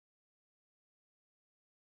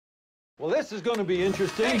Well, this is going to be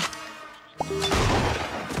interesting.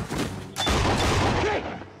 Hey!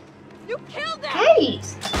 You killed him! Kate!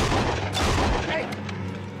 Hey!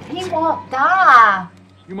 He won't die.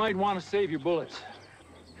 You might want to save your bullets.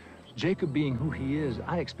 Jacob being who he is,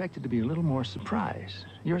 I expected to be a little more surprised.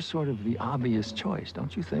 You're sort of the obvious choice,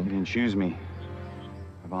 don't you think? You didn't choose me.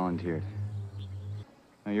 I volunteered.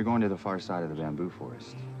 Now you're going to the far side of the bamboo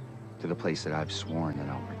forest. To the place that I've sworn that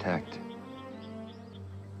I'll protect.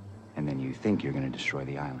 And then you think you're going to destroy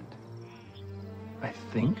the island. I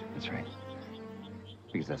think? That's right.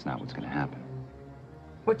 Because that's not what's going to happen.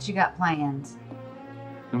 What you got planned?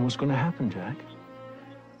 Then what's going to happen, Jack?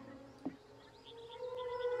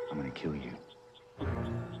 I'm going to kill you.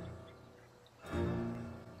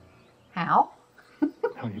 How?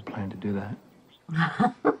 How do you plan to do that?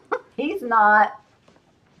 He's not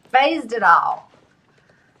phased at all.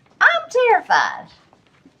 I'm terrified.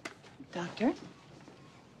 Doctor?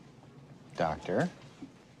 Doctor?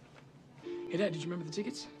 Hey, Dad, did you remember the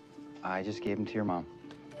tickets? I just gave them to your mom.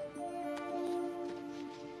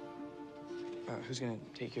 Who's gonna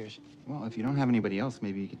take yours? Well, if you don't have anybody else,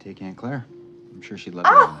 maybe you could take Aunt Claire. I'm sure she'd love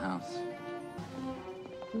you in the house.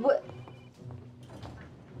 What?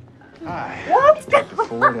 Hi. What? Dr.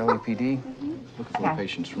 Ford, LAPD. Looking for Okay. a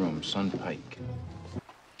patient's room, Sun Pike.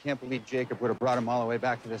 Can't believe Jacob would have brought him all the way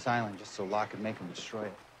back to this island just so Locke could make him destroy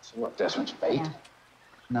it. So what, Desmond's bait? Yeah.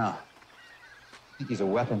 No. I think he's a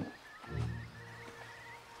weapon.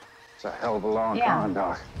 It's a hell of a long Yeah. con,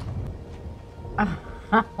 Doc.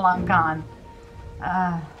 Long con.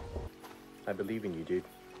 I believe in you, dude.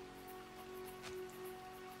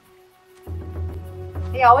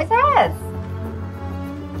 He always has.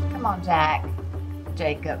 Come on, Jack.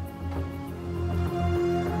 Jacob.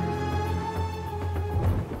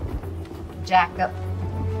 Jacob.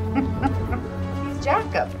 He's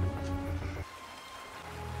Jacob.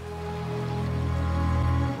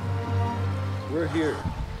 We're here.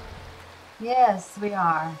 Yes, we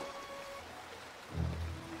are.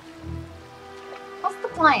 What's the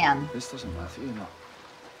plan? This doesn't matter, you know.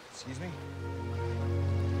 Excuse me?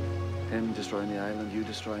 Him destroying the island, you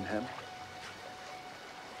destroying him.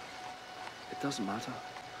 It doesn't matter.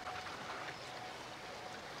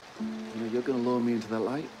 You know, you're gonna lure me into that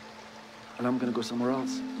light, and I'm gonna go somewhere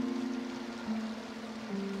else.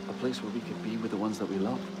 A place where we can be with the ones that we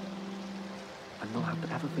love. And not have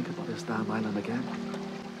to ever think about this damn island again.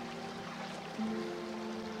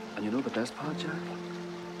 And you know the best part, Jack?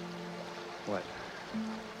 What?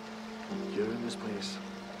 You're in this place.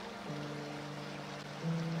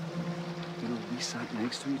 You know, we sat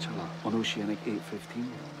next to each other on Oceanic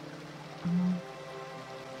 815.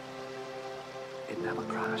 It never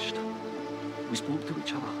crashed. We spoke to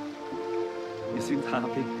each other. You seemed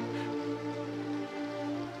happy.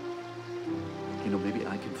 You know, maybe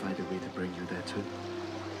I can find a way to bring you there too.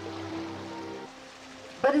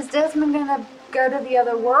 But is Desmond gonna go to the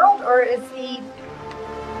other world, or is he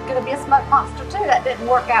gonna be a smoke monster too? That didn't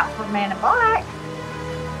work out for Man in Black.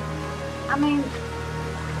 I mean,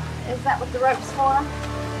 is that what the rope's for?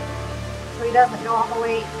 So he doesn't go all the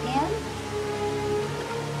way in?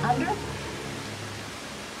 Under?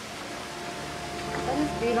 That is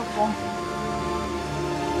beautiful.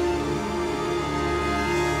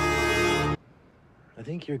 I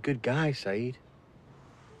think you're a good guy, Saeed.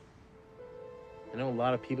 I know a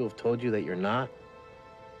lot of people have told you that you're not.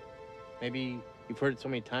 Maybe you've heard it so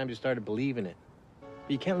many times you started believing it.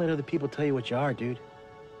 But you can't let other people tell you what you are, dude.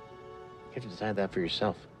 You have to decide that for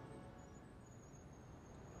yourself.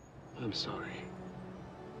 I'm sorry.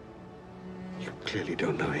 You clearly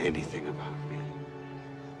don't know anything about me.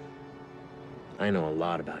 I know a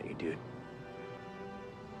lot about you, dude.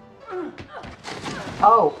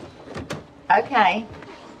 Oh. Okay.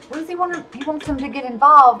 What does he want to, he wants him to get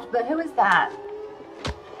involved, but who is that?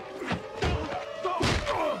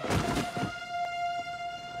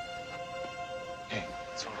 Hey,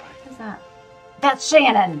 it's all right. Who's that? That's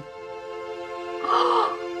Shannon.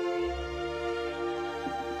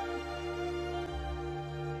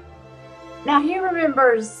 Now he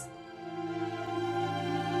remembers.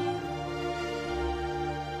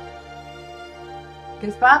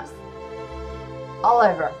 Goosebumps? All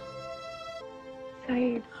over.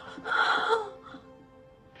 Saeed.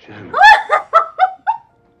 Shannon.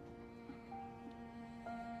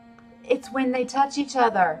 It's when they touch each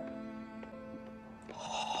other.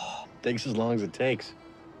 Takes as long as it takes.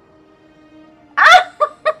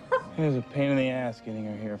 It was a pain in the ass getting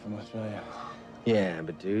her here from Australia. Yeah,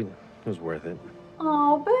 but dude, it was worth it.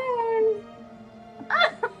 Oh, Ben.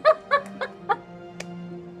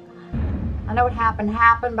 I know what happened,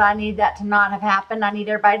 but I need that to not have happened. I need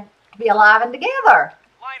everybody to be alive and together.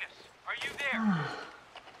 Linus, are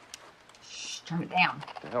Shh, turn it down.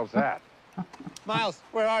 What the hell's that? Miles,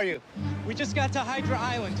 where are you? We just got to Hydra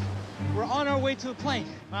Island. We're on our way to the plane.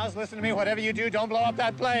 Miles, listen to me. Whatever you do, don't blow up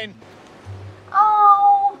that plane.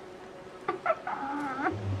 Oh.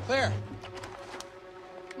 Claire.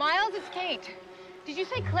 Miles, it's Kate. Did you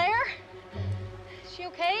say Claire? Is she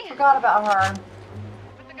okay? Forgot about her.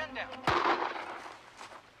 Put the gun down.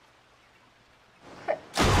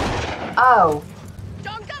 Oh.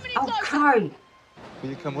 Don't come any Oh, closer. Curry. Will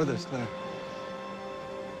you come with us, Claire?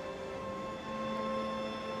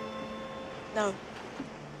 No.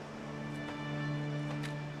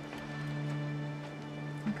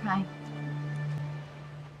 Okay.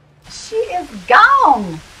 She is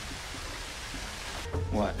gone.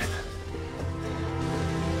 What?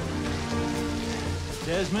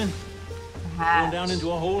 Desmond? Perhaps. Going down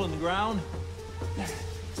into a hole in the ground?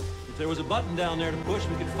 If there was a button down there to push,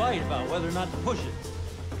 we could fight about whether or not to push it.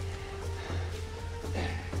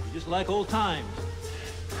 Just like old times.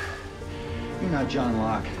 You're not John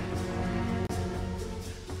Locke.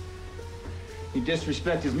 You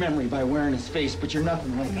disrespect his memory by wearing his face, but you're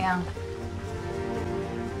nothing like him. Yeah.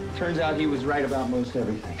 Turns out he was right about most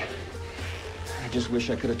everything. I just wish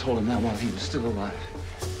I could have told him that while he was still alive.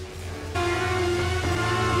 It's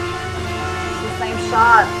the same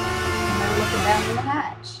shot. And they're looking down in the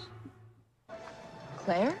hatch.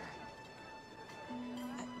 Claire?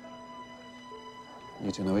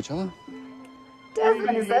 You two know each other?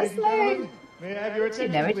 Desmond is so smooth. May I have your Do you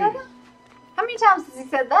know each other? How many times has he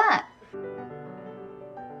said that?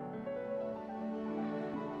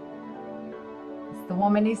 It's the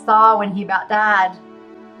woman he saw when he about died.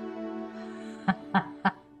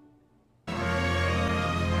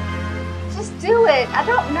 Just do it. I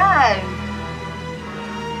don't know.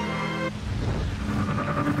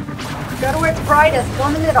 Go to where it's brightest. Go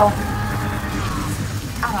in the middle.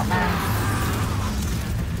 I don't know.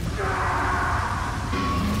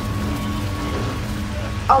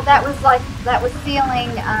 Oh, that was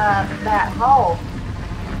sealing that hole.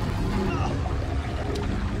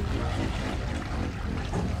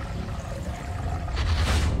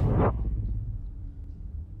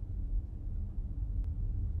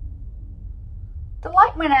 The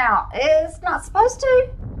light went out. It's not supposed to.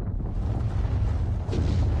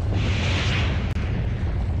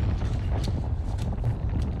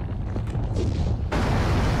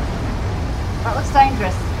 That looks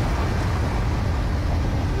dangerous.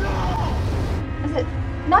 Is it?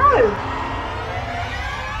 No!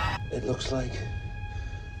 It looks like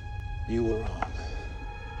you were wrong.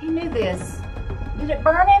 He knew this. Did it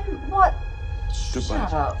burn him? What? Goodbye.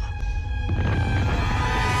 Shut up.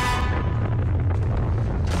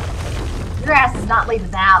 Your ass is not leaving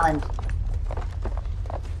the island.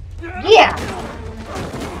 Yeah!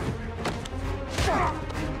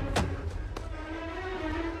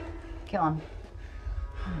 Kill him.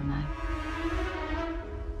 I don't know.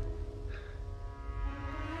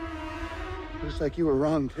 Looks like you were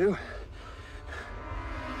wrong, too.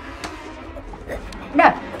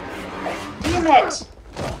 No! Damn it!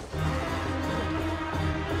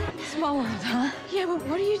 Small world, huh? Yeah, but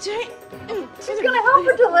what are you doing? She's gonna help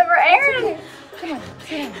her deliver Aaron! Come on,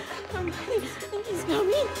 sit down. I think he's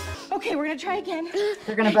coming. Okay, we're gonna try again.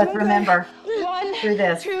 They're gonna both remember One, through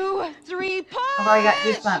this. 2, 3, pause. I've already got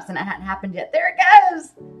goosebumps and it hadn't happened yet. There it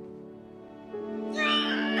goes!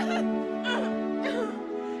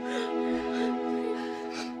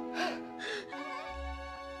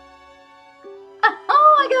 Oh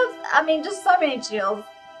my god, I mean, just so many chills.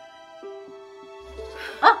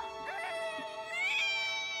 Ah.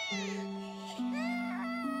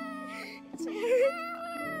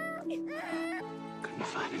 Couldn't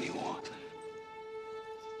find any water.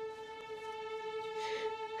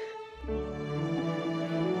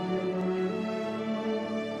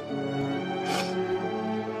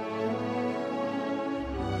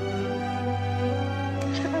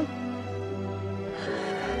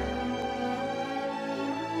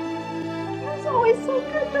 He was always so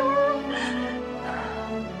good to her.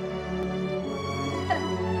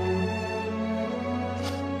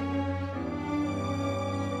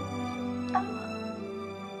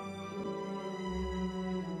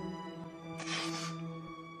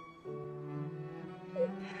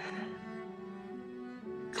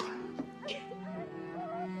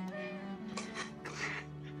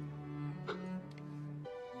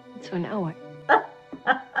 So now what?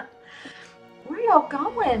 Where y'all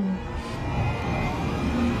going?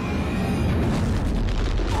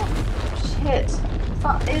 Oh, shit.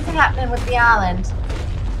 Something is happening with the island.